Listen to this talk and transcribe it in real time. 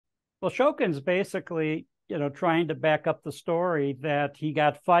Well, Shokin's basically, trying to back up the story that he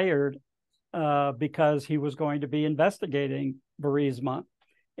got fired because he was going to be investigating Burisma.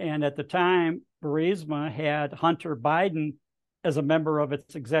 And at the time, Burisma had Hunter Biden as a member of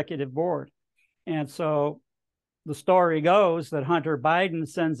its executive board. And so the story goes that Hunter Biden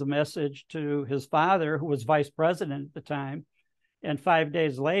sends a message to his father, who was vice president at the time. And 5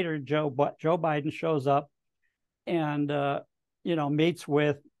 days later, Joe Biden shows up and meets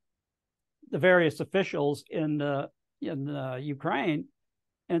with the various officials in Ukraine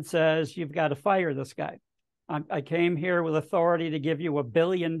and says, "You've got to fire this guy. I came here with authority to give you $1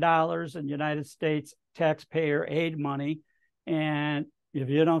 billion in United States taxpayer aid money, and if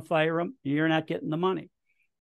you don't fire him, you're not getting the money."